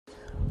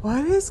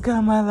What is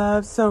good, my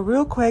love? So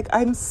real quick,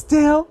 I'm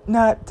still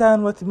not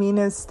done with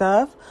Mina's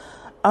stuff.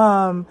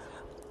 Um,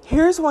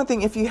 Here's one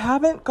thing. If you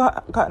haven't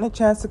gotten a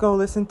chance to go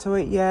listen to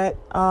it yet,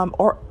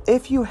 or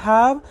if you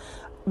have,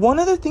 one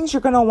of the things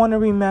you're going to want to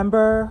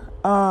remember,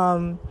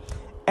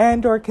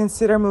 and or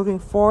consider moving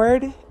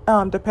forward,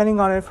 depending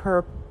on if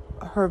her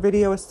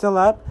video is still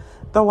up,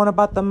 the one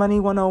about the Money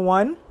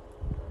 101,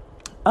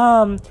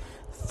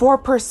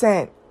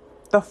 4%,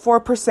 the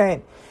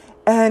 4%.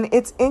 And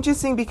it's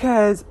interesting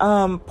because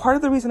part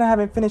of the reason I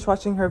haven't finished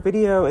watching her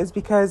video is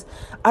because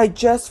I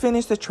just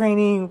finished the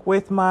training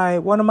with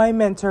one of my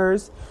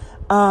mentors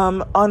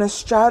on a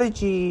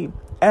strategy,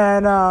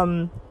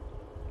 and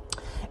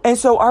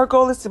so our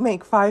goal is to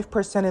make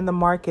 5% in the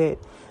market.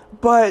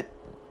 But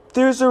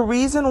there's a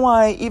reason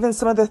why even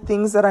some of the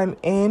things that I'm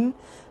in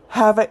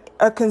have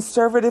a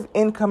conservative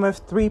income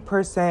of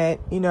 3%,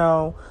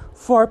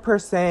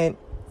 4%.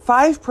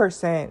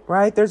 5%,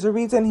 right? There's a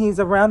reason he's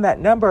around that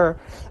number,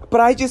 but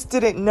I just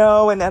didn't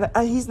know. And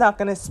he's not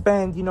going to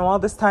spend, all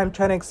this time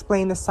trying to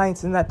explain the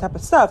science and that type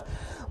of stuff.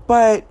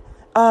 But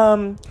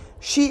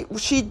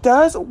she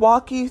does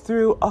walk you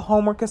through a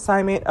homework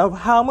assignment of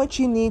how much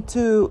you need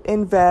to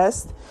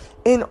invest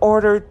in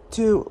order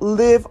to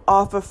live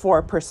off of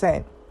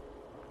 4%.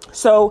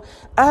 So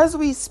as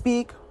we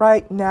speak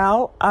right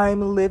now,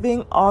 I'm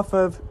living off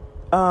of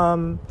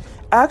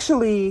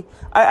actually,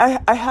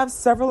 I have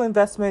several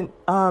investment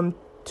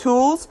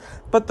tools,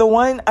 but the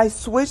one I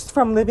switched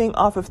from living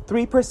off of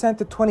 3%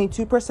 to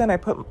 22%.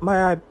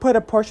 I put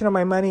a portion of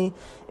my money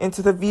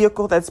into the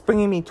vehicle that's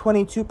bringing me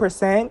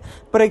 22%.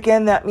 But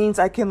again, that means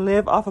I can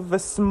live off of a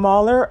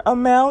smaller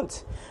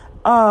amount,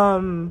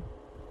 and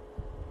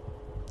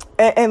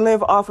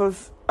live off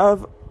of.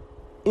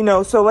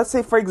 So let's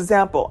say, for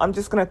example, I'm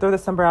just going to throw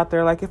this number out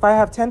there. Like if I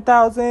have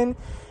 10,000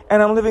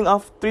 and I'm living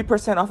off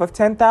 3% off of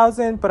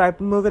 10,000, but I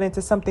move it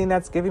into something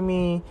that's giving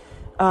me,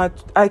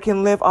 I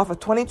can live off of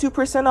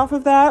 22% off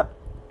of that.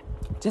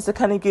 Just to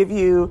kind of give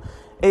you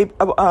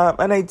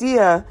an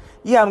idea.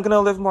 Yeah, I'm going to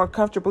live more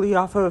comfortably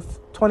off of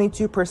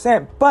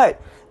 22%,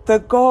 but the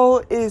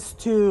goal is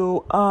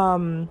to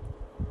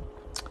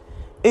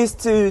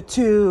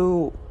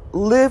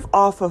live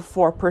off of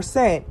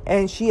 4%.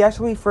 And she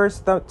actually refers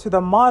to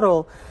the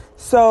model.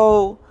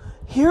 So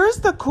here's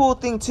the cool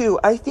thing too.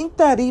 I think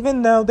that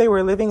even though they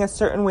were living a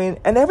certain way,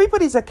 and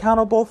everybody's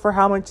accountable for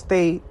how much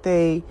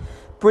they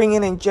bring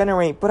in and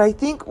generate, but I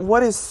think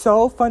what is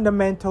so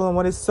fundamental and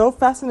what is so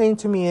fascinating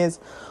to me is,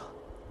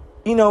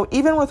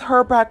 even with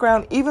her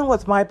background, even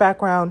with my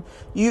background,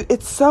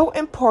 it's so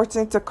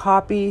important to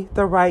copy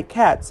the right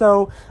cat.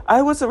 So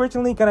I was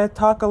originally going to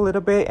talk a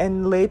little bit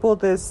and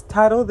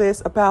title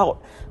this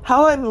about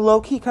how I'm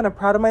low-key kind of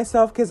proud of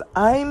myself because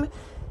I'm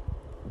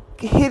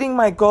hitting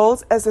my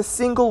goals as a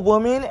single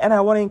woman, and I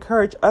want to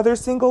encourage other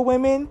single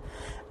women.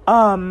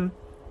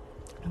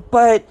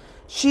 But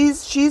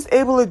she's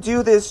able to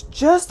do this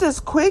just as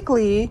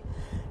quickly,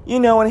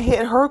 and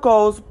hit her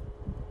goals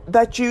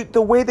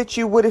the way that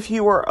you would if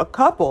you were a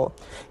couple.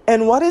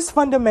 And what is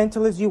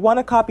fundamental is you want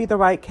to copy the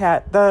right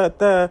cat.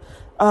 The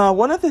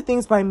one of the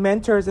things my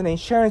mentors in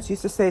insurance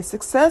used to say,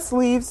 success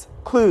leaves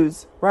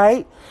clues,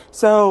 right?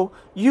 So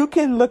you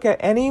can look at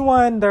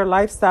anyone, their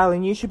lifestyle,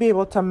 and you should be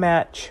able to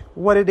match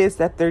what it is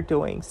that they're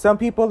doing. Some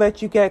people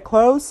let you get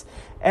close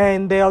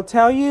and they'll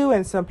tell you,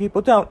 and some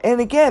people don't. And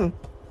again,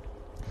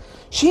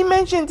 she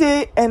mentioned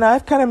it, and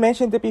I've kind of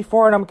mentioned it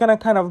before, and I'm going to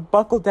kind of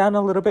buckle down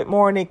a little bit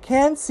more, and it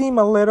can seem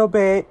a little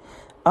bit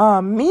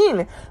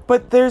mean,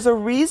 but there's a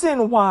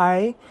reason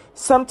why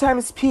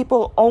sometimes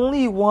people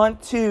only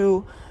want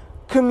to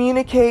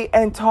communicate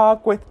and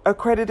talk with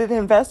accredited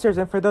investors.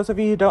 And for those of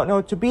you who don't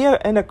know, to be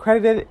an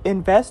accredited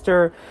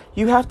investor,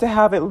 you have to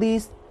have at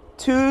least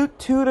 $200,000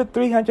 to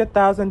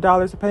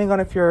 $300,000, depending on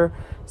if you're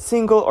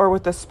single or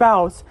with a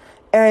spouse,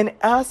 and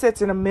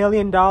assets in $1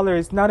 million,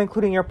 not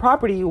including your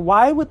property.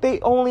 Why would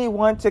they only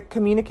want to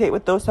communicate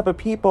with those type of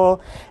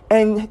people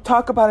and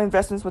talk about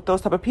investments with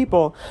those type of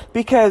people?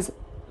 Because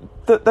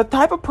the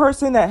type of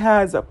person that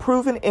has a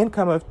proven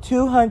income of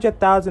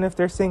 $200,000 if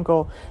they're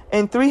single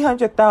and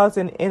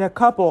 $300,000 in a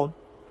couple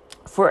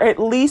for at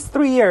least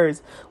 3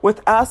 years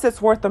with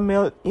assets worth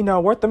 $1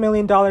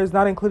 million,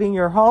 not including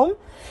your home,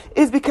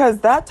 is because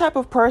that type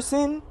of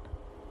person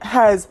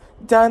has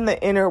done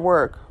the inner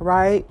work,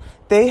 right?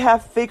 They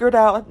have figured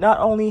out not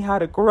only how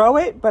to grow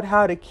it, but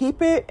how to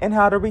keep it and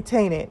how to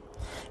retain it.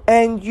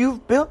 And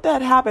you've built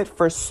that habit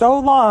for so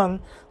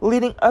long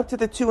leading up to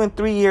the 2 and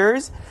 3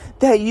 years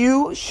that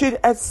you should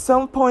at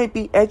some point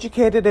be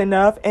educated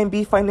enough and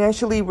be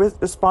financially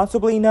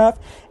responsible enough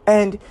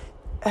and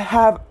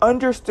have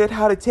understood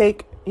how to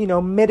take,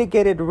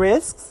 mitigated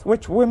risks,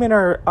 which women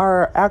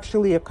are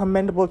actually a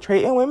commendable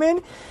trait in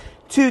women,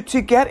 to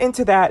get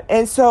into that.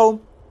 And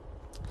so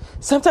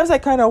sometimes I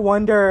kind of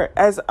wonder,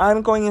 as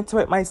I'm going into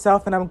it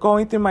myself and I'm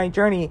going through my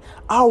journey,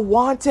 I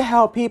want to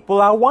help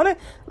people. I want to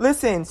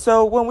listen.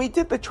 So when we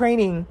did the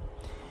training,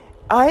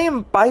 I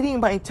am biting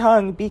my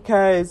tongue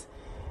because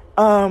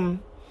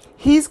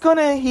he's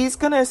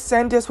gonna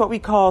send us what we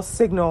call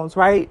signals,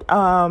 right?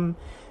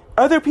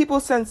 other people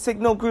send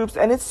signal groups,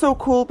 and it's so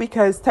cool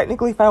because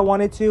technically if I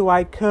wanted to,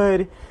 I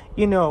could,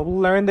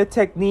 learn the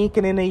technique,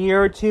 and in a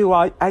year or two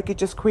I could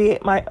just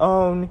create my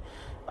own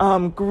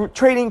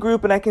trading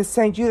group, and I can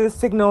send you the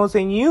signals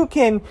and you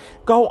can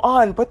go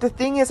on. But the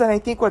thing is, and I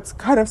think what's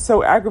kind of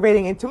so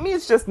aggravating, and to me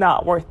it's just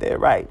not worth it,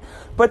 right?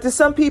 But to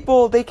some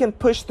people, they can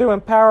push through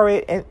and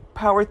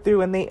power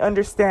through, and they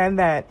understand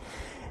that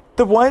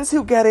the ones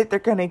who get it, they're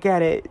going to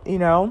get it,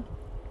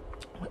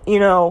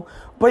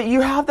 but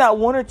you have that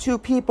one or two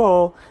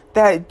people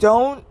that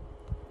don't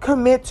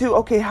commit to,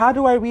 okay, how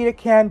do I read a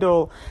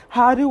candle?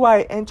 How do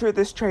I enter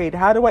this trade?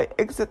 How do I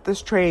exit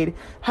this trade?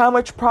 How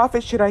much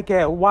profit should I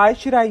get? Why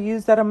should I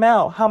use that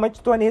amount? How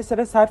much do I need to set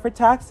aside for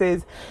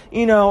taxes?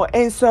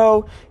 And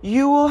so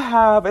you will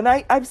have, and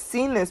I've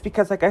seen this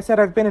because, like I said,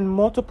 I've been in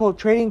multiple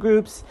trading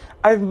groups.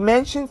 I've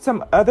mentioned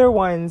some other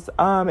ones.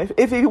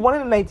 If you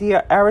wanted an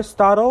idea,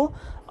 Aristotle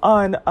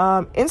on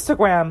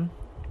Instagram,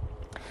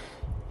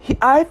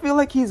 I feel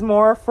like he's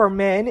more for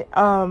men.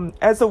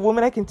 As a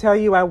woman, I can tell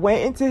you, I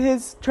went into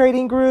his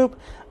trading group,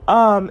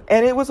 and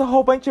it was a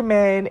whole bunch of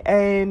men,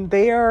 and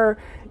they are,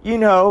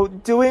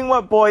 doing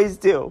what boys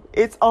do.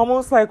 It's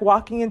almost like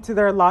walking into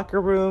their locker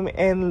room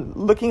and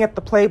looking at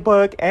the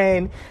playbook,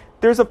 and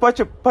there's a bunch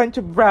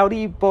of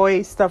rowdy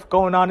boy stuff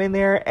going on in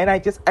there, and I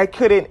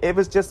couldn't. It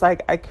was just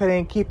like I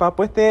couldn't keep up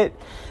with it,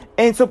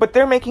 and so, but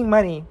they're making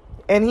money,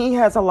 and he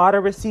has a lot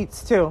of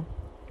receipts too.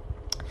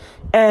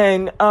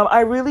 And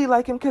I really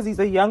like him because he's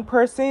a young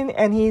person,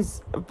 and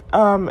he's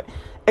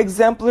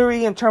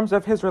exemplary in terms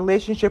of his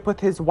relationship with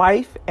his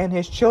wife and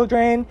his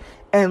children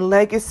and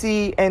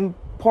legacy and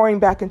pouring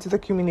back into the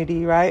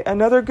community, right?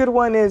 Another good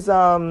one is,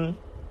 I've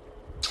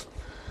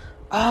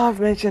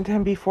mentioned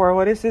him before.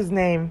 What is his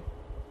name?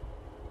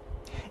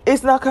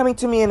 It's not coming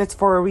to me, and it's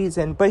for a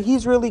reason. But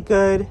he's really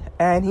good,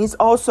 and he's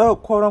also,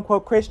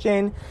 quote-unquote,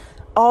 Christian.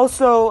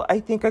 Also, I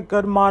think a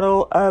good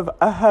model of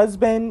a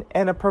husband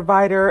and a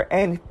provider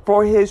and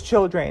for his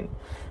children.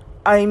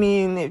 I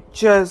mean,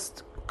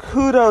 just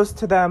kudos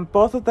to them.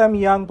 Both of them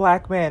young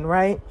black men,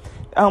 right?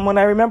 When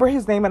I remember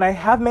his name, and I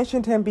have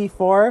mentioned him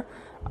before,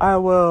 I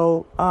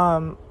will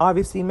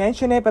obviously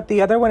mention it. But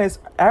the other one is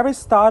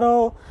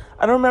Aristotle.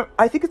 I don't remember.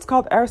 I think it's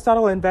called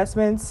Aristotle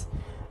Investments.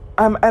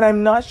 And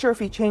I'm not sure if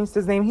he changed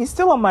his name. He's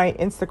still on my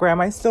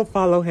Instagram. I still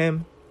follow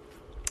him.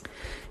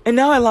 And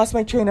now I lost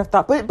my train of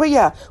thought. But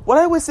yeah, what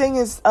I was saying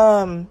is,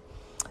 I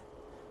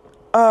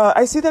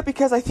see that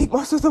because I think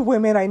most of the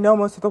women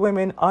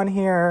on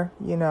here,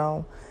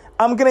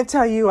 I'm going to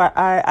tell you,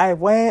 I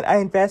went, I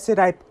invested,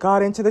 I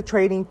got into the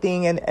trading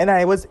thing, and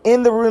I was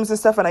in the rooms and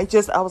stuff, and I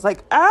was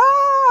like,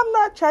 I'm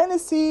not trying to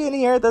see and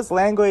hear this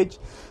language.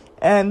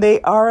 And they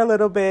are a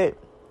little bit,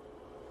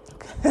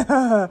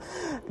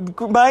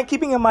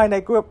 keeping in mind,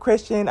 I grew up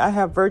Christian, I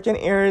have virgin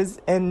ears,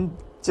 and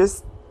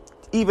just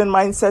even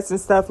mindsets and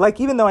stuff, like,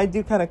 even though I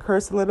do kind of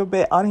curse a little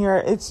bit on here,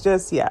 it's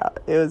just, I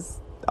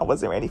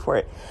wasn't ready for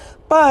it.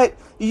 But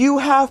you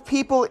have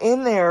people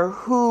in there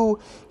who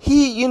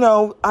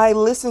I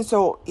listen,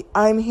 so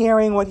I'm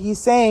hearing what he's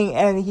saying,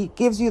 and he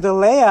gives you the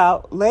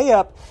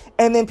layup,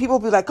 and then people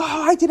be like,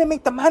 oh, I didn't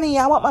make the money,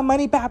 I want my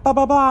money back, blah,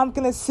 blah, blah, I'm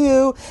gonna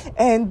sue,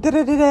 and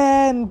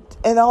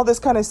and all this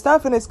kind of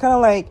stuff, and it's kind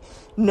of like,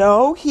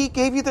 no, he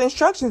gave you the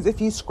instructions.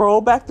 If you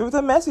scroll back through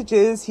the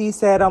messages, he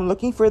said, I'm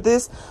looking for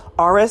this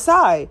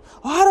RSI.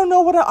 Oh, I don't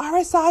know what an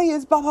RSI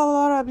is, blah,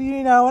 blah,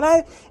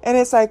 blah, and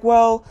it's like,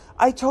 well,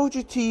 I told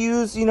you to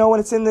use, when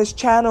it's in this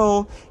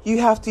channel, you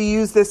have to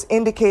use this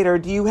indicator.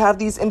 Do you have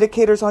these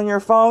indicators on your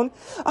phone?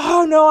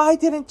 Oh, no, I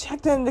didn't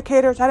check the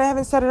indicators. I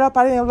haven't set it up.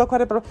 I didn't look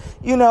at it,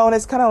 and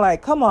it's kind of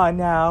like, come on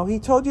now. He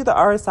told you the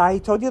RSI. He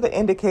told you the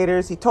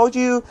indicators. He told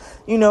you,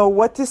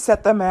 what to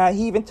set them at.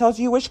 He even tells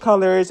you which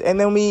colors. And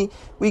then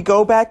we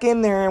go back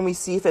in there and we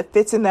see if it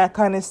fits in that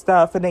kind of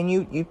stuff. And then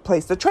you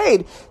place the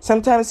trade.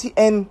 Sometimes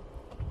and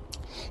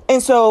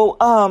so,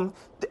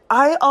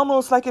 I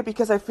almost like it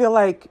because I feel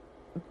like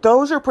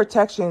those are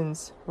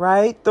protections,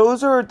 right?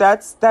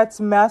 That's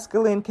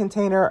masculine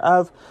container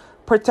of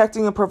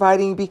protecting and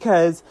providing,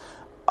 because,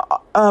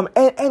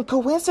 and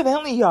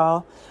coincidentally,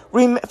 y'all,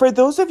 for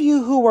those of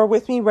you who were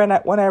with me when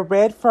I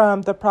read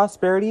from the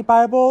Prosperity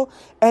Bible,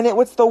 and it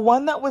was the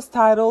one that was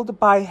titled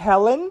by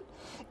Helen,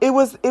 it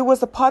was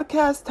a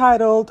podcast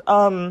titled,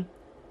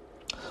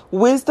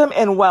 Wisdom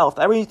and Wealth.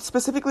 I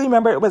specifically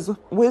remember it was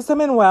Wisdom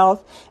and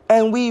Wealth,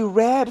 and we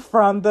read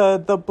from the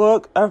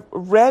book,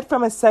 read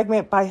from a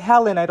segment by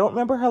Helen. I don't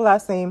remember her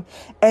last name,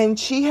 and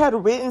she had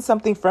written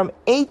something from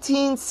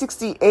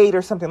 1868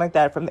 or something like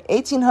that, from the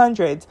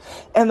 1800s,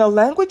 and the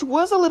language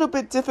was a little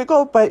bit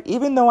difficult, but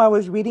even though I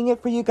was reading it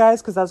for you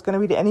guys, because I was going to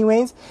read it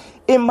anyways,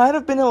 it might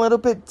have been a little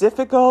bit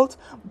difficult,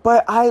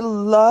 but I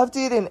loved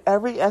it in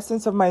every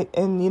essence of my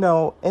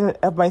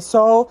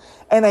soul,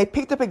 and I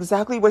picked up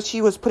exactly what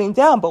she was putting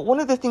down. But one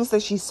of the things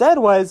that she said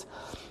was,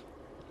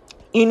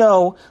 we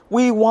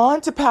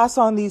want to pass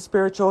on these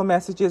spiritual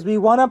messages. We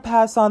want to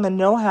pass on the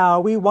know-how.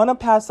 We want to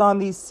pass on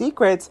these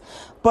secrets.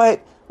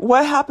 But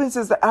what happens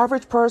is the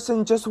average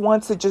person just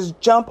wants to just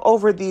jump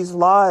over these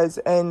laws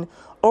and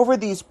over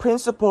these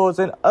principles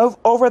and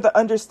over the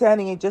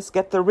understanding and just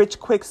get the rich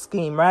quick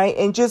scheme, right?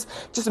 And just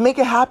make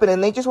it happen.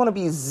 And they just want to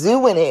be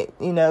zooing it,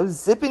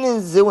 zipping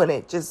and zooing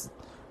it, just,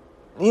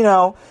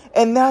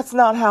 and that's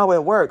not how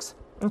it works.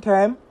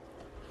 Okay.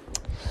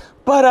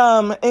 But,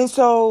 and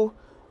so,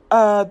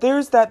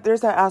 there's that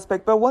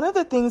aspect. But one of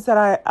the things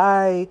that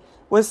I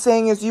was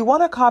saying is you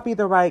want to copy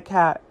the right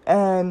cat.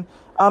 And,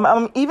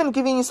 I'm even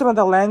giving you some of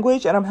the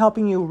language, and I'm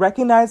helping you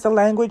recognize the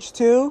language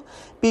too,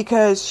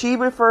 because she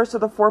refers to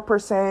the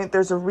 4%.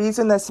 There's a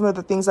reason that some of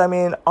the things I'm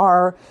in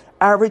are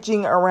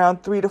averaging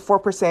around 3 to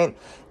 4%.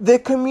 The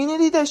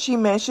community that she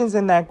mentions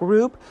in that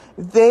group,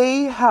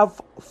 they have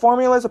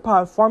formulas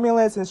upon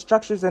formulas and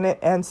structures in it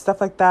and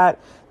stuff like that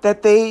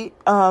they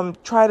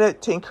try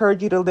to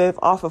encourage you to live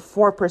off of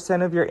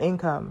 4% of your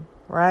income,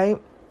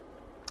 right?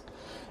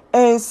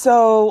 And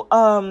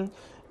so,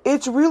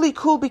 it's really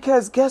cool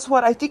because guess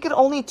what? I think it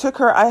only took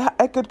her.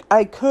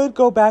 I could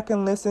go back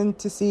and listen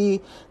to see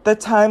the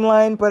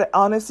timeline, but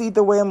honestly,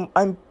 the way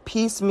I'm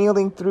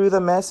piecemealing through the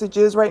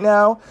messages right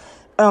now,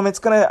 I'm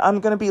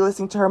gonna be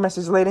listening to her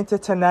message late into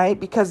tonight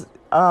because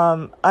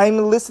I'm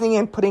listening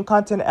and putting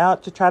content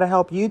out to try to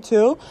help you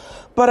too.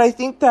 But I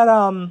think that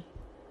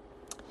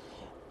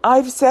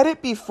I've said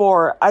it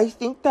before. I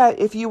think that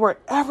if you were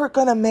ever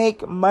gonna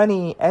make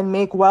money and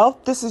make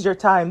wealth, this is your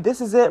time. This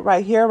is it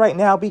right here, right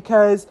now,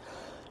 because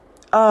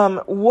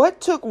what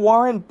took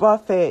Warren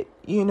Buffett,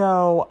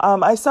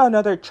 I saw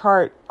another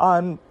chart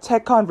on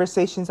Tech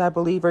Conversations, I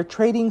believe, or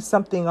trading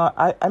something.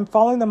 I'm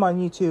following them on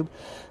YouTube,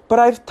 but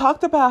I've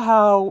talked about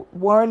how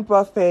Warren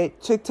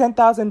Buffett took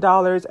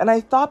 $10,000, and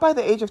I thought by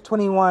the age of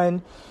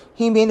 21,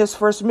 he made his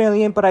first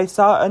million, but I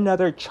saw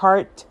another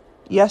chart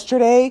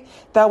yesterday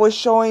that was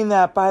showing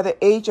that by the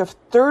age of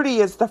 30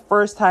 is the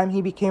first time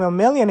he became a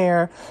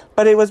millionaire,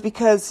 but it was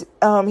because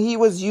he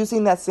was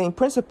using that same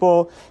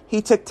principle.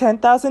 He took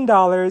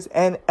 $10,000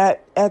 and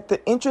at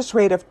the interest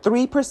rate of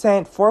 3%,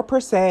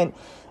 4%,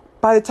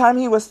 by the time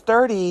he was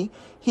 30,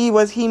 he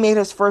made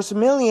his first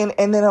million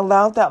and then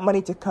allowed that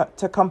money to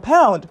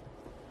compound.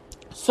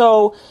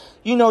 So,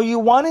 you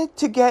want it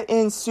to get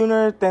in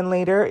sooner than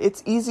later.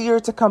 It's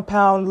easier to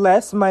compound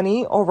less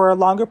money over a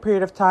longer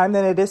period of time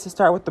than it is to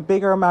start with the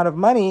bigger amount of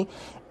money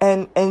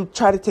and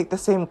try to take the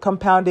same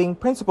compounding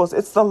principles.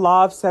 It's the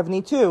law of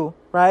 72,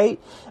 right?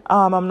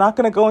 I'm not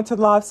going to go into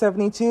the law of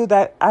 72.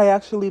 That I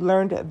actually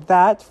learned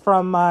that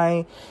from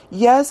I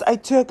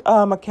took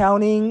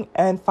accounting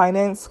and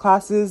finance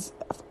classes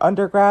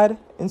undergrad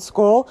in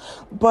school,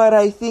 but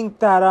I think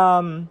that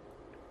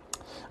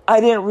I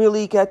didn't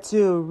really get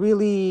to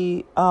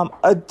really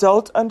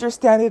adult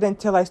understand it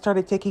until I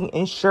started taking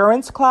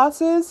insurance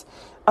classes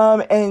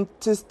and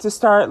to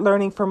start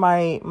learning for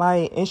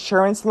my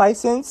insurance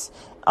license,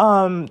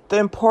 the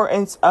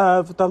importance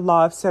of the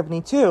law of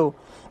 72.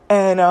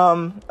 And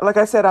like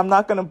I said, I'm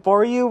not going to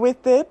bore you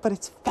with it, but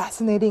it's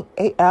fascinating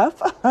AF.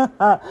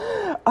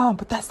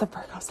 But that's the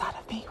Virgo side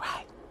of me,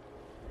 right?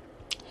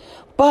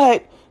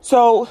 But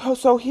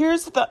so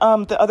here's the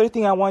other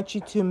thing I want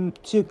you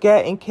to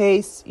get in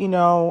case,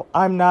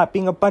 I'm not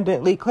being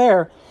abundantly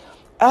clear.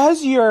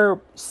 As you're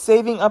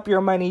saving up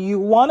your money, you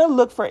want to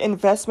look for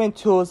investment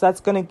tools that's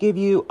going to give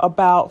you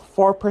about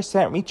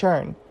 4%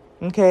 return.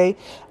 Okay.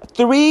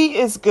 3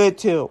 is good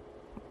too.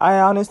 I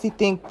honestly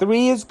think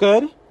 3 is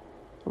good,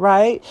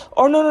 right?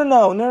 Or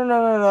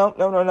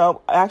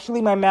no.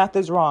 Actually, my math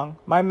is wrong.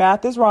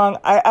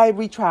 I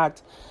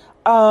retract.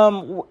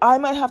 I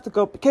might have to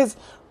go because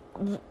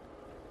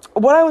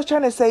what I was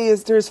trying to say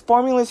is there's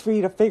formulas for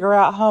you to figure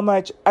out how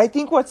much. I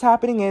think what's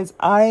happening is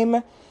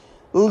I'm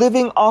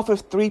living off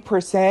of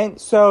 3%.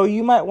 So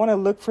you might want to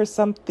look for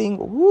something.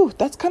 Ooh,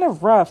 that's kind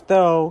of rough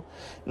though.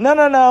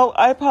 No.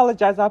 I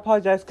apologize.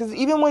 Because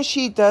even when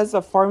she does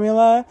a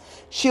formula,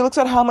 she looks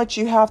at how much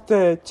you have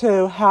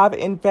to have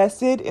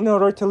invested in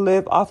order to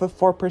live off of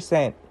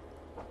 4%.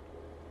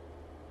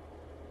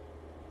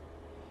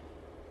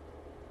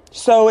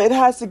 So it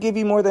has to give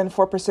you more than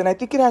 4%. I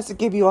think it has to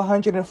give you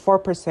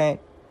 104%.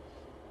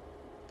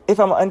 If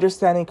I'm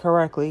understanding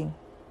correctly.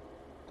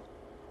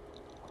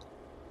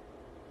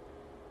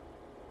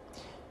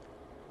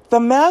 The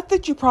math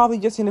that you probably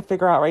just need to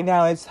figure out right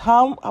now is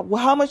how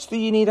much do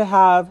you need to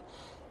have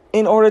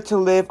in order to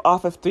live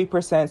off of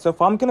 3%. So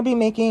if I'm going to be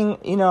making,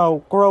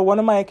 grow one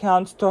of my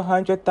accounts to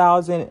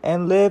 100,000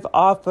 and live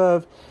off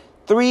of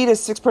 3 to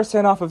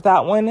 6% off of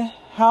that one,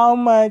 how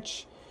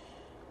much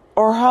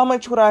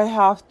would I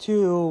have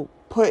to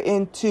put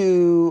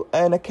into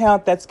an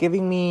account that's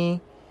giving me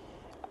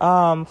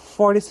 4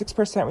 to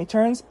 6%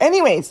 returns?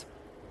 Anyways,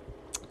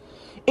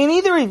 in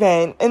either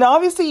event, and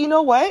obviously, you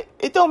know what?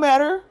 It don't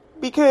matter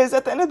because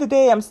at the end of the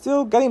day, I'm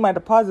still getting my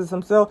deposits.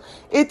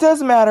 It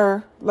does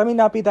matter. Let me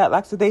not be that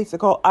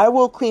lackadaisical. I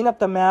will clean up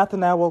the math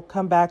and I will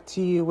come back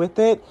to you with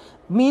it.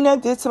 Mina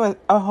did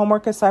a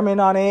homework assignment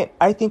on it.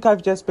 I think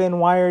I've just been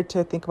wired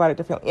to think about it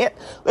differently. Yeah,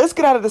 let's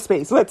get out of the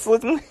space. Let's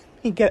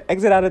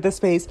exit out of this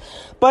space.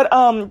 But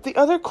the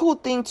other cool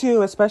thing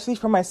too, especially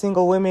for my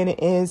single women,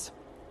 is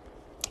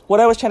what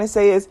I was trying to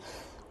say is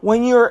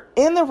when you're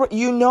in the,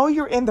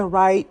 you're in the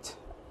right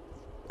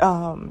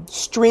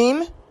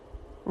stream,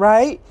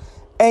 right?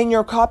 And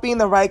you're copying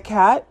the right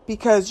cat,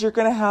 because you're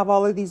going to have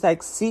all of these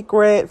like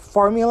secret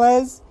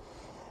formulas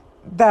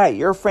that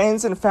your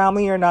friends and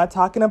family are not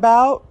talking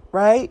about,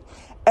 right?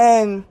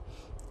 And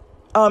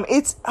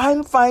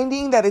I'm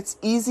finding that it's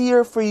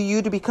easier for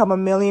you to become a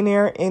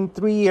millionaire in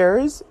 3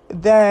 years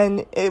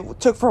than it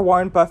took for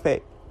Warren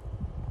Buffett,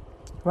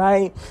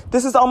 right?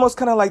 This is almost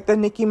kind of like the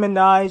Nicki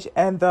Minaj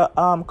and the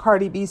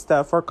Cardi B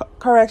stuff, or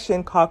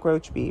correction,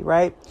 Cockroach B,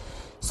 right?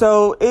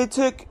 So it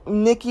took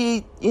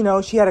Nicki,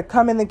 she had to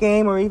come in the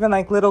game, or even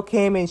like Little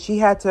Kim, and she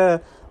had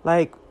to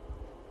like,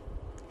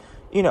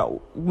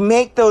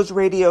 make those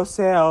radio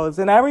sales.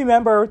 And I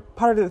remember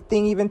part of the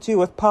thing even too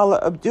with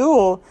Paula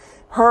Abdul,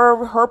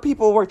 her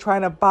people were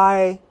trying to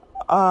buy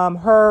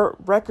her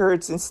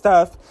records and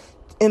stuff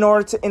in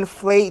order to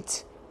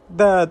inflate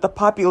the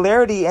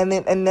popularity, and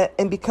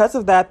because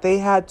of that they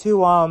had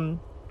to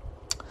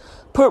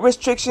put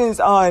restrictions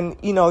on,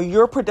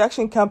 your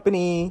production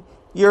company,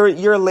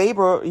 your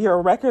label,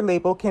 your record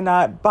label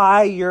cannot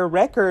buy your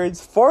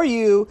records for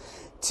you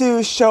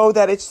to show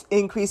that it's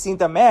increasing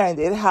demand.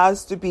 It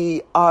has to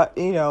be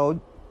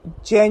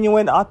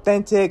genuine,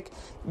 authentic,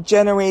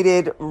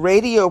 generated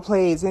radio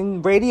plays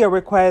and radio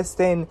requests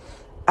and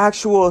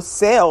actual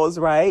sales,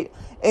 right?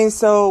 And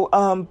so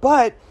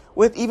but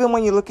with, even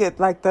when you look at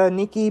like the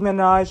Nicki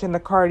Minaj and the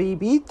Cardi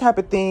B type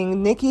of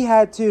thing, Nicki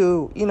had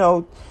to,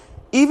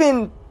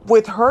 even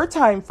with her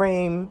time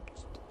frame,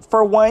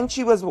 for one,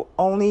 she was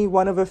only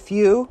one of a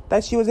few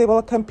that she was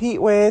able to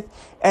compete with.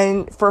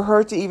 And for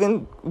her to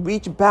even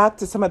reach back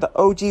to some of the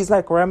OGs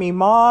like Remy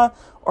Ma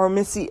or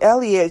Missy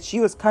Elliott, she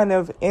was kind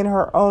of in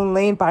her own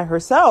lane by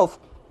herself.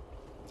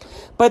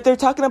 But they're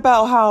talking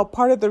about how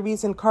part of the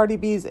reason Cardi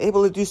B is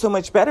able to do so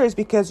much better is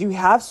because you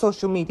have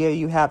social media.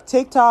 You have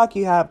TikTok,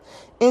 you have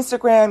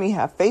Instagram, you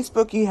have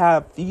Facebook, you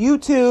have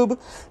YouTube,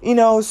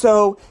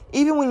 so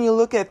even when you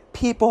look at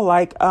people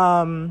like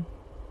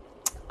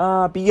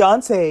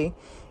Beyonce,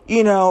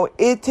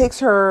 it takes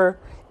her,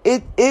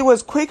 it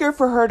was quicker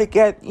for her to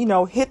get,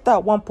 hit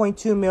that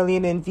 1.2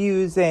 million in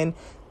views and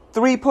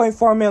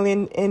 3.4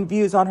 million in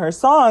views on her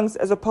songs,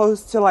 as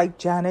opposed to like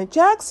Janet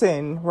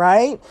Jackson,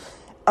 right?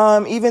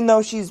 Even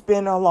though she's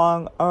been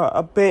along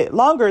a bit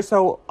longer.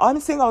 So I'm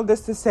saying all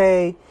this to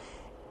say,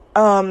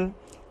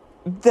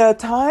 the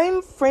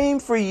time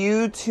frame for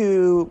you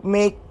to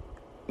make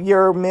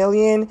your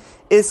million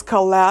is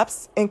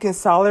collapsed and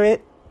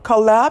accelerated.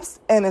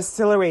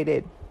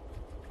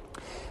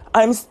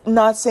 I'm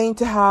not saying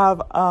to have,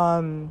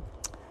 to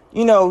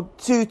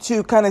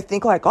kind of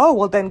think like, oh,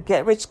 well then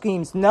get rich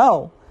schemes.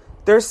 No,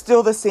 there's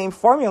still the same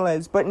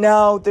formulas, but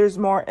now there's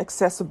more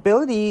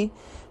accessibility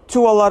to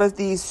a lot of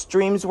these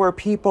streams where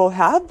people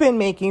have been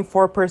making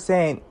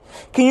 4%.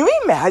 Can you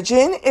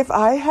imagine if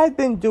I had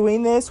been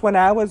doing this when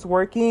I was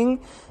working,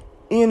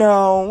 I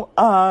don't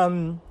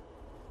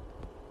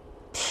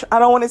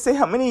want to say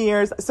how many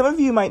years, some of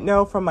you might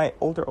know from my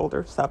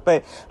older stuff,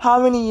 but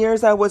how many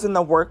years I was in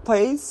the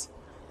workplace.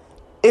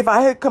 If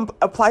I had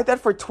applied that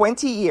for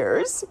 20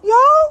 years,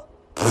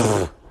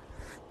 y'all,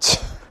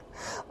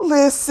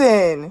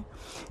 listen.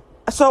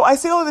 So I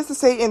say all this to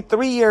say in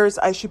 3 years,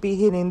 I should be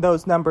hitting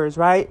those numbers,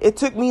 right? It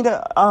took me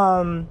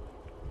to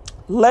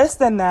less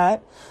than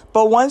that.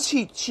 But once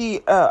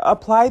she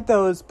applied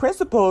those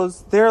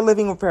principles, they're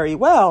living very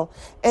well.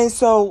 And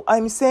so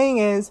I'm saying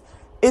is,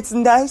 it's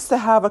nice to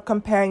have a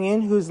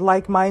companion who's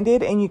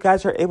like-minded and you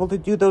guys are able to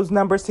do those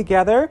numbers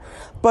together.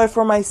 But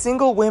for my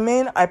single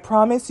women, I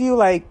promise you,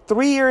 like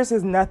 3 years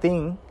is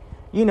nothing.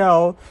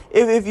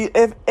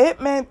 If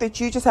it meant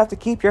that you just have to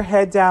keep your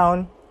head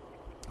down,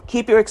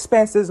 keep your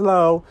expenses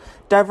low,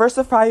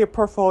 diversify your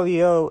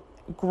portfolio,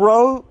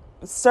 grow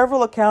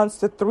several accounts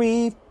to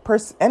 3%,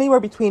 anywhere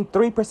between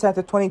 3%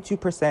 to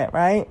 22%,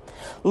 right?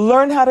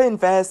 Learn how to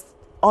invest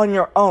on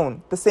your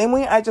own, the same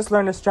way I just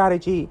learned a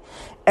strategy.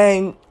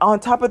 And on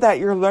top of that,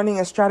 you're learning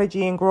a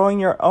strategy and growing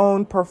your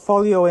own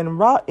portfolio in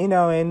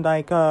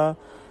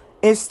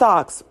in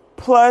stocks,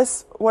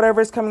 plus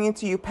whatever's coming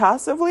into you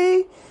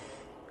passively.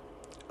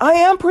 I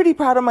am pretty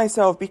proud of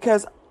myself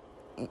because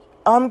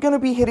I'm going to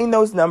be hitting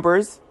those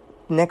numbers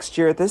next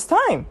year at this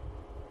time,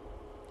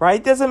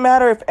 right? Doesn't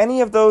matter if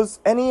any of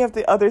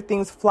the other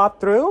things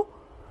flop through,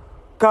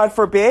 God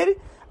forbid,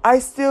 I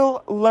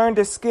still learned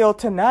a skill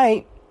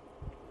tonight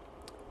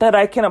that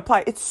I can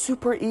apply. It's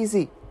super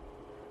easy,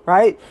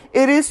 right?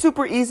 It is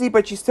super easy,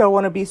 but you still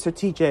want to be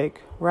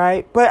strategic,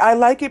 right? But I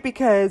like it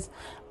because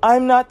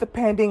I'm not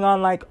depending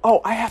on like, oh,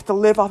 I have to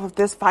live off of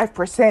this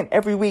 5%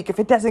 every week. If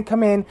it doesn't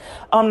come in,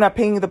 I'm not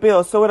paying the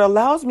bill. So it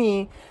allows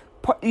me,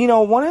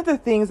 one of the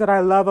things that I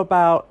love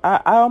about, I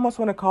almost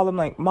want to call them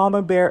like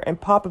Mama Bear and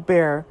Papa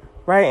Bear,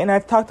 right? And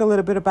I've talked a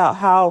little bit about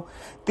how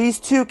these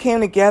two came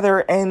together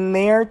and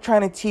they're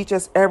trying to teach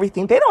us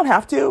everything. They don't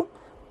have to.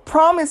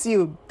 Promise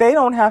you, they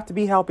don't have to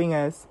be helping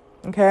us,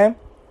 okay?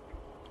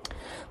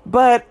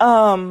 But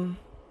the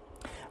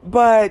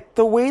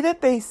way that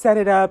they set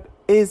it up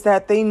is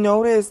that they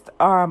noticed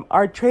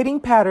our trading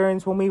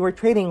patterns when we were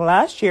trading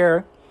last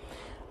year,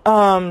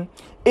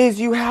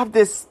 is you have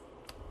this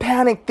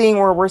panic thing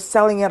where we're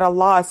selling at a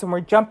loss and we're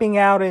jumping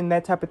out and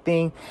that type of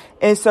thing.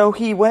 And so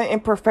he went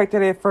and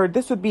perfected it for,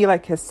 this would be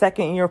like his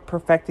second year of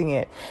perfecting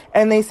it.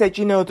 And they said,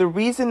 the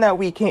reason that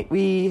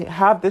we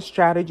have this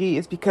strategy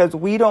is because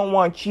we don't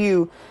want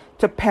you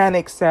to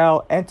panic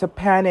sell and to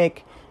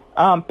panic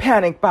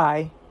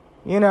buy,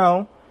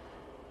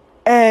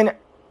 And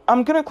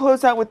I'm going to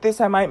close out with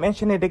this. I might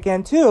mention it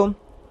again too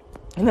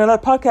in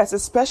another podcast,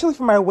 especially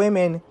for my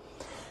women.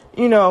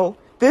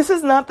 This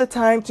is not the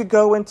time to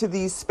go into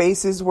these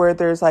spaces where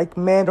there's like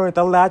men or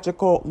the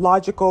logical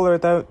or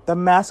the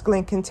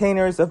masculine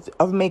containers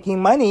of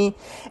making money.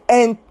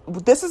 And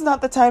this is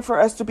not the time for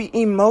us to be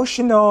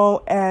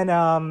emotional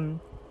and,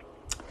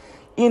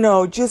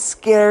 just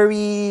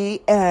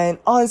scary and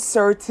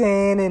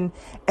uncertain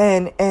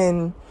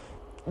and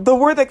the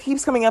word that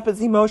keeps coming up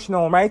is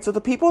emotional, right? So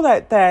the people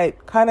that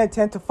kind of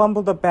tend to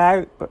fumble the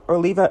bag or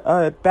leave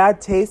a bad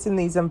taste in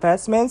these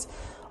investments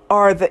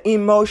are the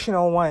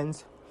emotional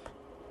ones.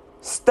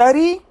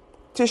 Study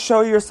to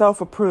show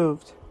yourself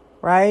approved,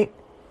 right?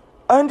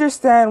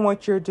 Understand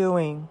what you're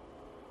doing,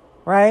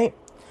 right?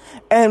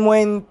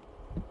 And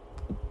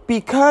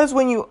because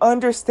when you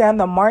understand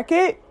the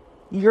market,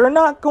 you're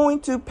not going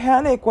to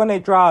panic when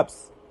it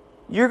drops.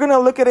 You're going to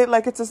look at it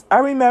like I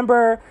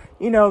remember,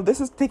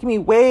 this is taking me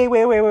way,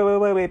 way, way, way, way,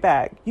 way, way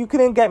back. You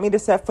couldn't get me to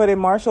set foot in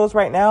Marshall's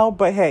right now,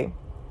 but hey,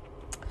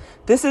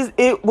 this is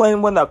it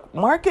when the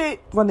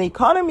market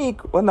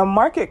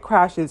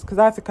crashes, because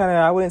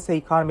I wouldn't say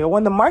economy, but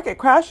when the market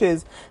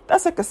crashes,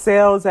 that's like a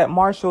sales at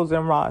Marshall's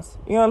and Ross.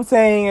 You know what I'm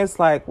saying? It's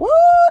like,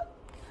 what?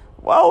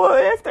 Well,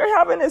 if they're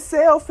having a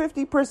sale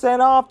 50%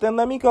 off, then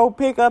let me go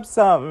pick up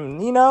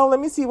something, let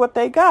me see what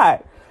they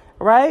got.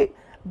 Right.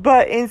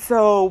 But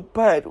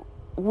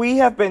we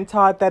have been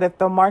taught that if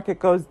the market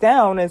goes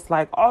down, it's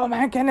like, oh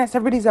my goodness,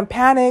 everybody's in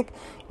panic,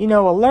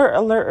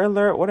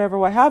 alert, whatever,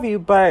 what have you.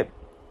 But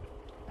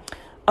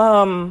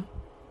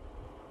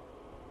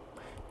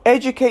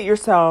educate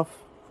yourself.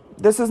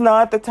 This is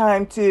not the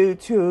time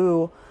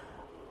to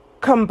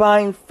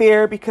combine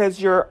fear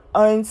because you're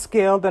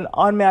unskilled and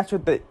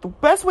unmastered. The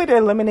best way to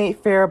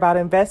eliminate fear about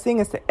investing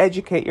is to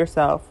educate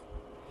yourself.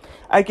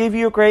 I give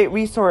you a great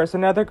resource.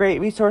 Another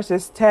great resource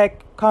is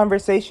Tech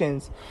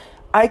Conversations.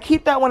 I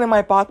keep that one in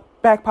my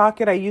back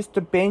pocket. I used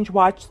to binge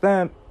watch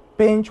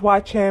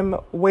him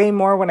way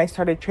more when I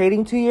started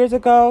trading 2 years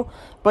ago,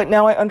 but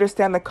now I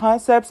understand the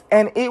concepts,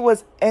 and it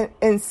was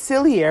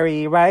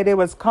ancillary, right? It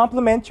was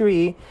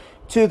complementary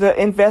to the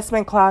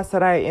investment class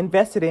that I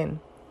invested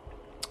in,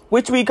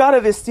 which we got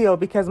at a steal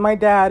because my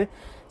dad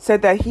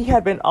said that he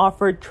had been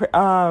offered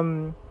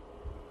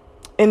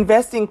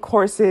investing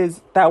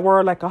courses that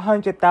were like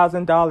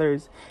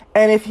 $100,000.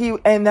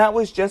 And that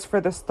was just for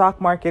the stock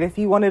market. If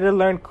he wanted to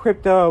learn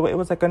crypto, it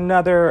was like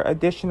another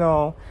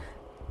additional,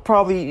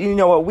 probably,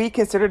 what we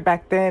considered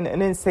back then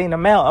an insane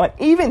amount.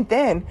 Even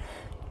then,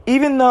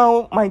 even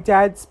though my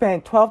dad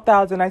spent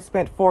 $12,000, I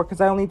spent $4,000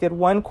 because I only did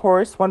one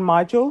course, one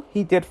module.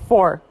 He did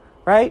 4,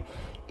 right?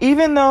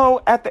 Even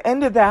though at the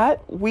end of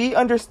that, we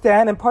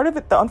understand, and part of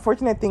it, the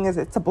unfortunate thing is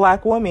it's a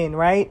Black woman,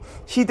 right?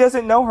 She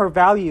doesn't know her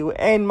value.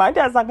 And my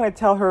dad's not going to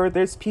tell her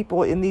there's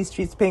people in these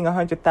streets paying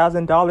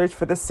 $100,000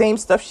 for the same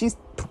stuff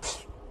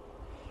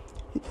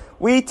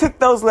we took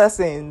those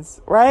lessons,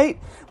 right?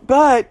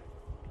 But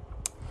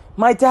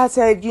my dad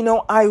said,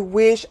 I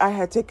wish I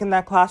had taken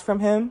that class from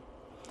him.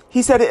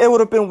 He said it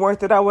would have been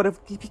worth it. I would have,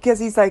 because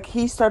he's like,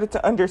 he started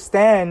to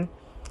understand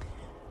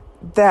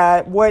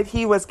that what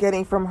he was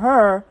getting from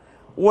her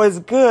was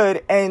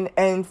good,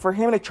 and for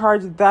him to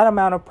charge that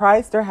amount of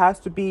price, there has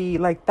to be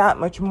like that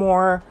much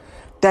more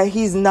that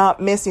he's not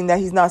missing, that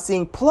he's not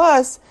seeing.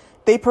 Plus,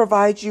 they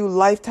provide you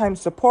lifetime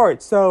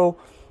support. So,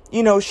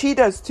 she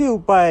does too,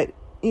 but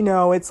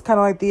it's kind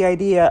of like the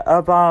idea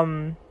of I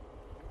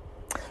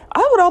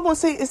would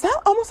almost say, is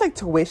that almost like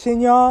tuition,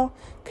 y'all?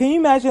 Can you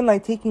imagine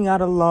like taking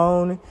out a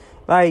loan?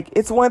 Like,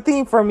 it's one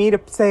thing for me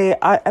to say,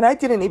 I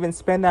didn't even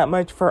spend that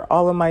much for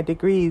all of my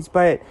degrees,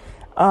 but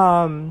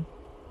can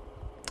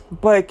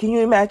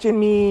you imagine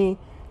me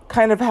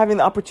kind of having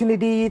the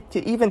opportunity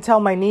to even tell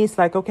my niece,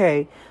 like,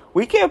 okay,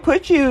 we can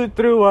put you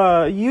through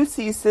a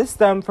UC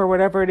system for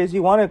whatever it is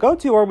you want to go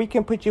to, or we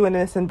can put you in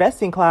this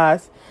investing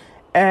class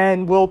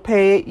and we'll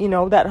pay,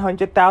 that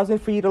 $100,000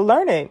 for you to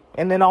learn it.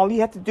 And then all you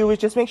have to do is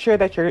just make sure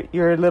that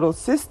your little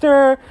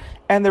sister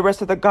and the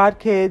rest of the God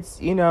kids,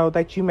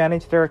 that you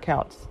manage their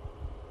accounts.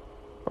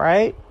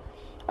 Right?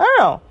 I don't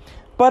know.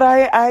 But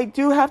I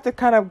do have to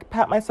kind of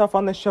pat myself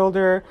on the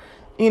shoulder.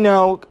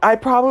 I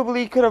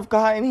probably could have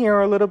gotten here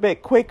a little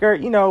bit quicker,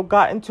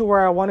 gotten to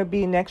where I want to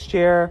be next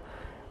year,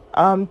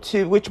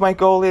 to which my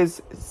goal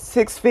is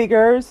 6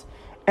 figures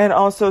and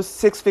also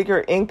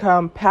 6-figure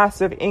income,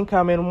 passive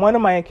income in one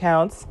of my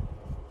accounts.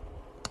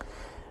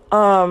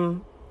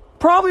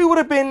 Probably would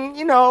have been,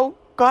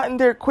 gotten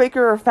there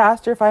quicker or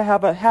faster if I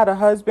had a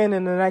husband,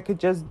 and then I could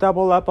just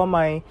double up on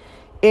my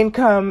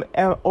income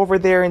over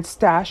there and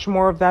stash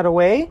more of that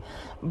away.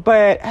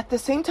 But at the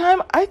same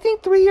time, I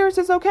think 3 years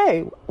is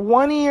okay.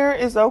 1 year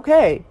is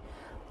okay.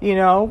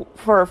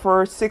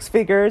 for six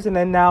figures, and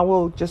then now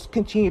we'll just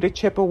continue to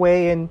chip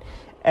away,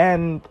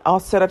 and I'll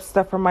set up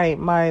stuff for my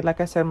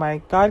like I said,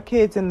 my god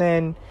kids, and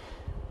then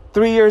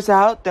 3 years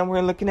out, then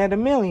we're looking at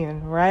 $1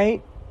 million,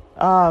 right?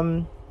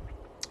 And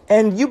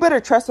you better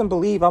trust and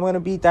believe I'm going to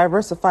be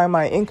diversifying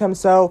my income.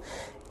 So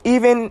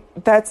even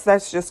that's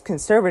just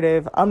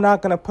conservative. I'm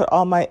not going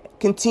to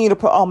continue to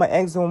put all my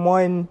eggs in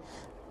one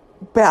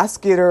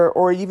basket,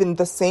 or even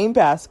the same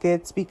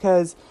baskets,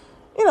 because,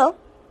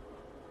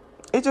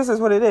 it just is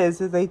what it is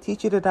they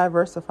teach you to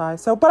diversify.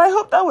 So, but I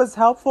hope that was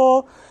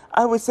helpful.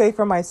 I would say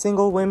for my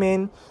single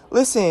women,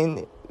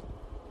 listen,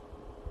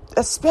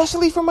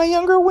 especially for my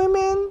younger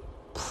women,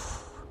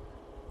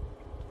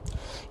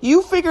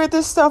 you figure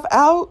this stuff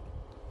out.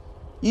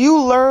 You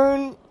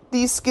learn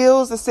these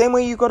skills the same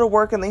way you go to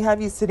work and they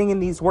have you sitting in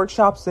these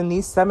workshops and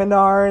these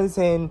seminars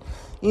and,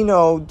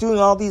 doing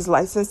all these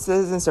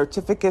licenses and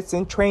certificates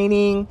and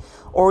training,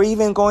 or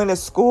even going to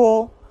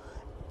school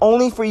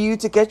only for you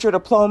to get your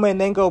diploma and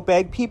then go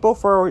beg people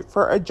for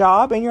a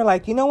job. And you're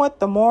like, you know what?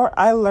 The more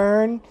I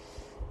learn,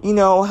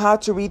 how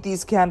to read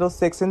these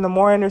candlesticks, and the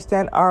more I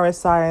understand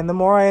RSI, and the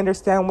more I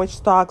understand which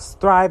stocks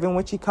thrive in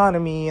which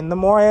economy, and the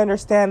more I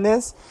understand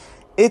this,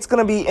 it's going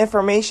to be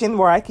information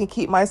where I can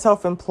keep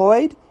myself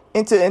employed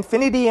into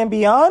infinity and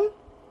beyond.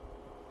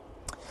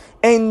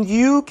 And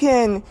you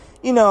can,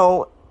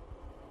 to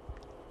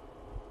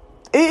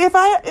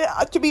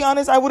be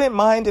honest, I wouldn't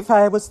mind if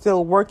I was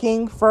still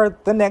working for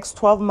the next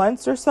 12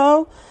 months or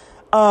so.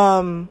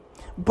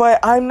 But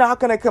I'm not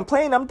going to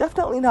complain. I'm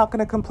definitely not going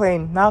to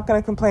complain. Not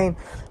going to complain,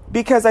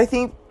 because I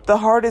think the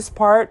hardest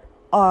part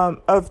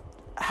of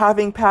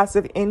having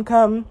passive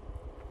income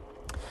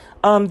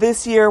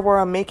this year, where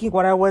I'm making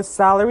what I was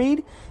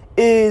salaried,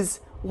 is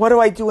what do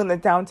I do in the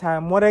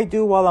downtime? What do I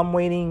do while I'm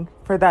waiting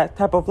for that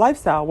type of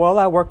lifestyle? Well,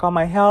 I work on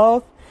my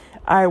health.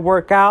 I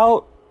work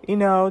out,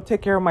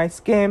 take care of my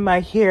skin, my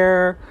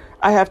hair.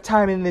 I have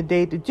time in the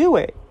day to do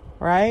it,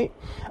 right?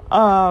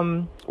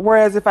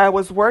 Whereas if I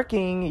was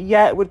working,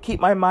 it would keep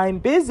my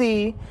mind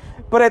busy,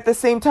 but at the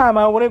same time,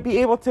 I wouldn't be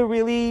able to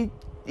really,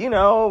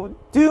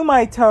 do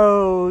my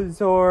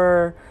toes,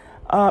 or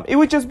it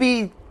would just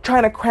be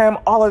trying to cram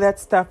all of that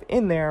stuff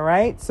in there,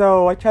 right?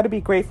 So I try to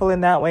be grateful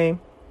in that way.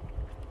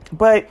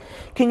 But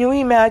can you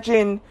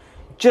imagine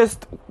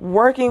just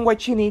working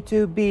what you need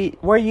to be,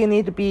 where you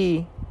need to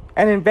be,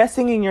 and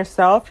investing in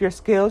yourself, your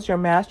skills, your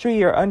mastery,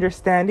 your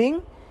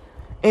understanding,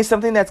 in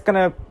something that's going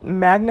to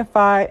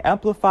magnify,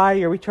 amplify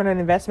your return on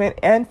investment,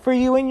 and for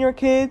you and your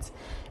kids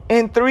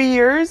in 3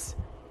 years?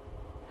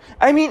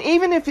 I mean,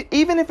 even if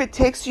it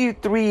takes you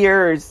 3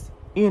 years,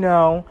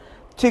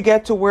 to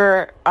get to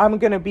where I'm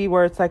going to be,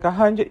 where it's like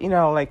 100,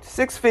 like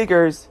six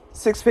figures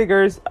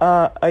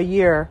a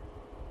year,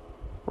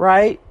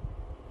 right?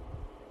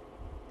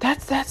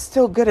 That's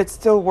still good. It's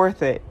still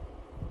worth it,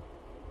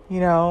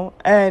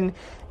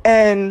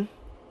 and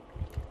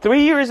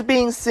 3 years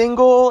being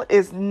single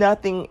is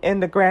nothing in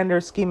the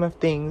grander scheme of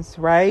things,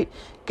 right?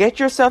 Get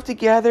yourself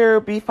together,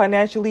 be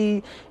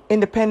financially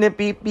independent,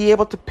 be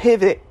able to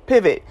pivot,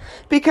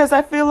 because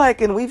I feel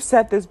like, and we've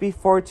said this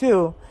before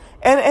too,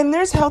 and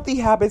there's healthy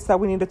habits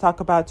that we need to talk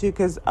about too,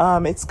 because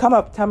it's come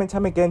up time and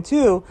time again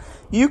too.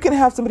 You can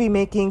have somebody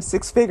making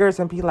six figures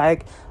and be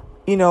like,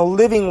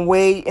 living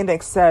way in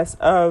excess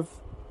of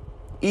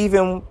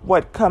even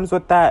what comes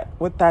with that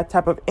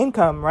type of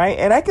income, right?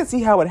 And I can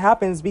see how it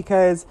happens,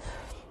 because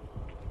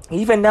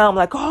even now I'm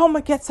like, oh, I'm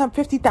gonna get some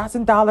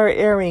 $50,000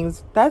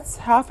 earrings. That's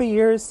half a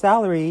year's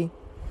salary.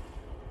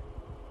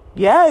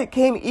 Yeah, it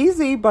came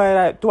easy,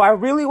 but do I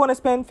really want to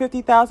spend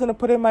 $50,000 to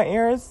put in my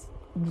ears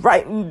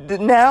right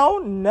now?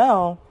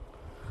 No.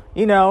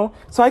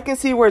 So I can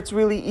see where it's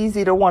really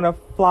easy to want to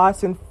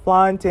floss and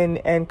flaunt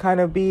and kind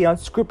of be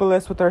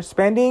unscrupulous with our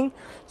spending.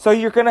 So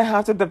you're going to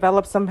have to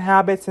develop some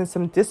habits and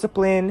some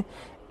discipline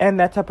and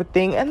that type of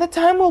thing. And the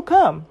time will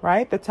come,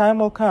 right? The time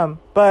will come.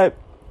 But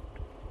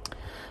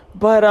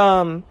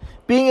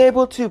being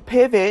able to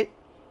pivot,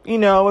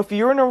 if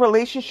you're in a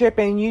relationship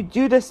and you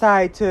do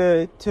decide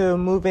to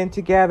move in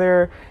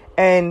together,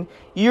 and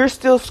you're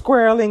still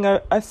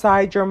squirreling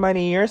aside your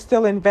money, you're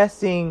still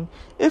investing.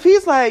 If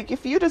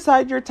you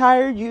decide you're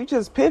tired, you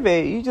just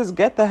pivot. You just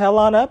get the hell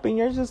on up, and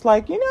you're just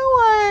like, you know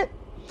what?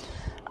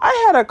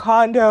 I had a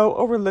condo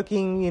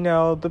overlooking,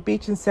 the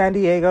beach in San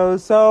Diego.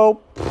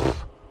 So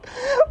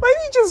let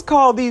me just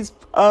call these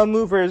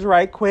movers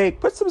right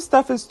quick, put some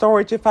stuff in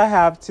storage if I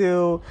have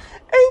to,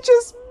 and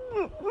just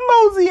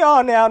mosey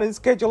on out and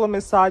schedule a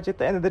massage at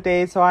the end of the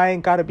day, so I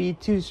ain't gotta be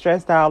too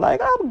stressed out.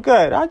 Like, I'm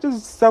good. I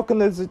just soak in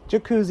this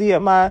jacuzzi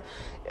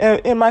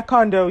in my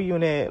condo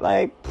unit.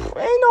 Like,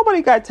 ain't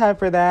nobody got time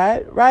for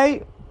that,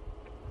 right?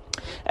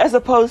 As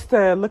opposed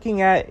to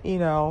looking at,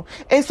 and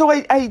so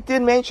I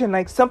did mention,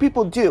 like, some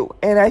people do,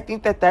 and I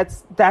think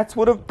that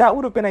would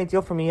have been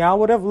ideal for me. I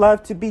would have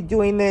loved to be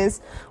doing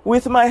this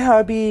with my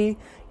hubby,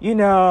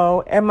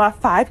 and my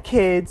 5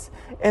 kids,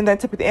 and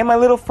that type of thing, and my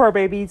little fur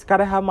babies.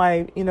 Gotta have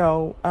my,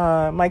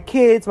 my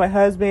kids, my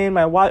husband,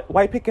 my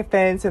white picket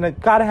fence, and I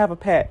gotta have a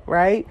pet,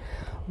 right?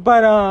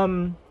 But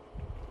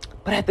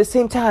at the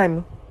same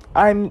time,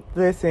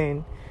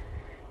 listen,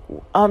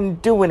 I'm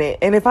doing it.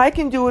 And if I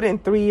can do it in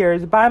 3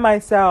 years by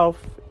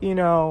myself,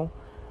 then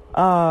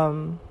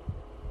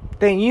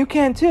you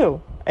can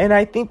too. And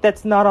I think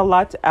that's not a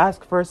lot to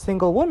ask for a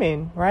single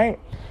woman, right?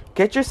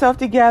 Get yourself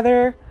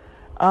together.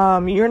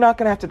 You're not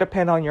going to have to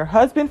depend on your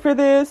husband for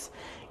this.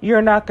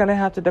 You're not going to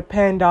have to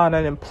depend on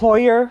an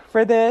employer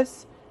for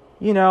this.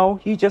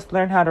 You just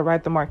learn how to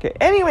ride the market.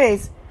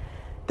 Anyways,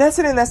 that's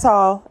it and that's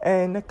all.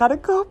 And I gotta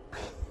go.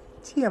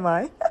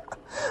 TMI.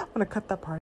 I'm going to cut that part.